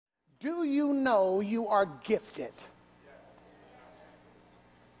Do you know you are gifted?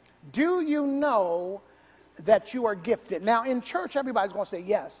 Do you know that you are gifted? Now, in church, everybody's going to say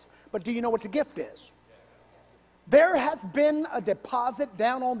yes, but do you know what the gift is? There has been a deposit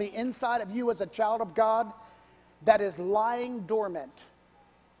down on the inside of you as a child of God that is lying dormant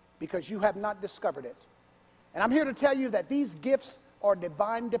because you have not discovered it. And I'm here to tell you that these gifts are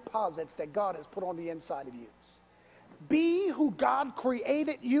divine deposits that God has put on the inside of you. Be who God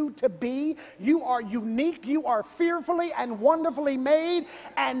created you to be. You are unique. You are fearfully and wonderfully made.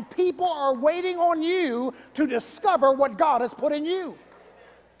 And people are waiting on you to discover what God has put in you.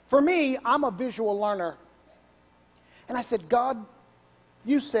 For me, I'm a visual learner. And I said, God,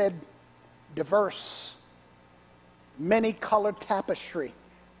 you said diverse, many-colored tapestry,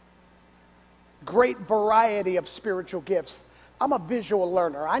 great variety of spiritual gifts. I'm a visual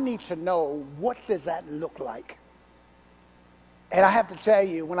learner. I need to know, what does that look like? And I have to tell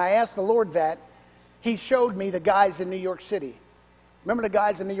you, when I asked the Lord that, he showed me the guys in New York City. Remember the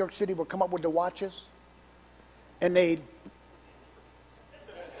guys in New York City would come up with the watches? And they'd...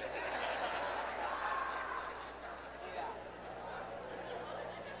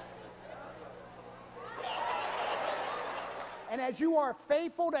 And as you are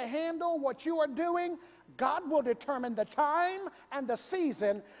faithful to handle what you are doing, God will determine the time and the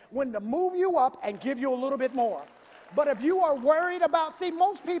season when to move you up and give you a little bit more. But if you are worried about, see,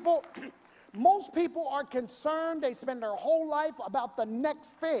 most people are concerned. They spend their whole life about the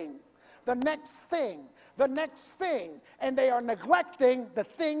next thing, the next thing, the next thing, and they are neglecting the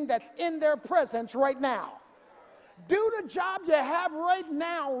thing that's in their presence right now. Do the job you have right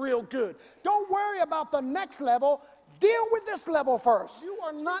now real good. Don't worry about the next level. Deal with this level first. You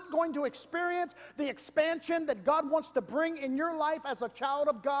are not going to experience the expansion that God wants to bring in your life as a child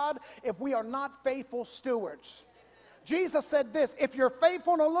of God if we are not faithful stewards. Jesus said this, if you're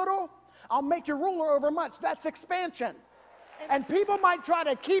faithful in a little, I'll make you ruler over much. That's expansion. And people might try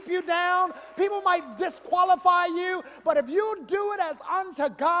to keep you down. People might disqualify you. But if you do it as unto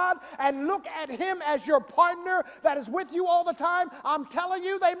God and look at him as your partner that is with you all the time, I'm telling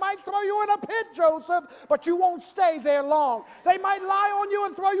you, they might throw you in a pit, Joseph, but you won't stay there long. They might lie on you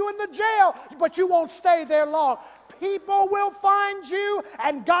and throw you in the jail, but you won't stay there long. People will find you,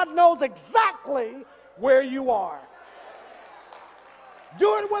 and God knows exactly where you are.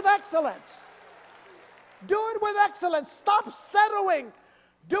 Do it with excellence. Do it with excellence. Stop settling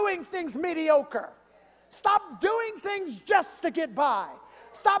doing things mediocre. Stop doing things just to get by.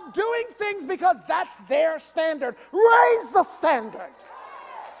 Stop doing things because that's their standard. Raise the standard.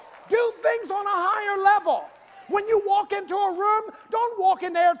 Do things on a higher level. When you walk into a room, don't walk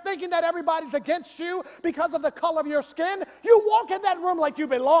in there thinking that everybody's against you because of the color of your skin. You walk in that room like you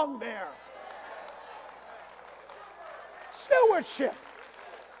belong there. Stewardship.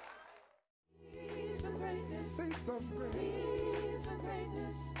 Seeds of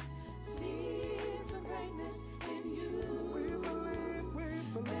greatness, seeds of greatness in you. We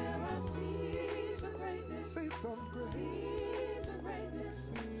believe there are seeds of greatness.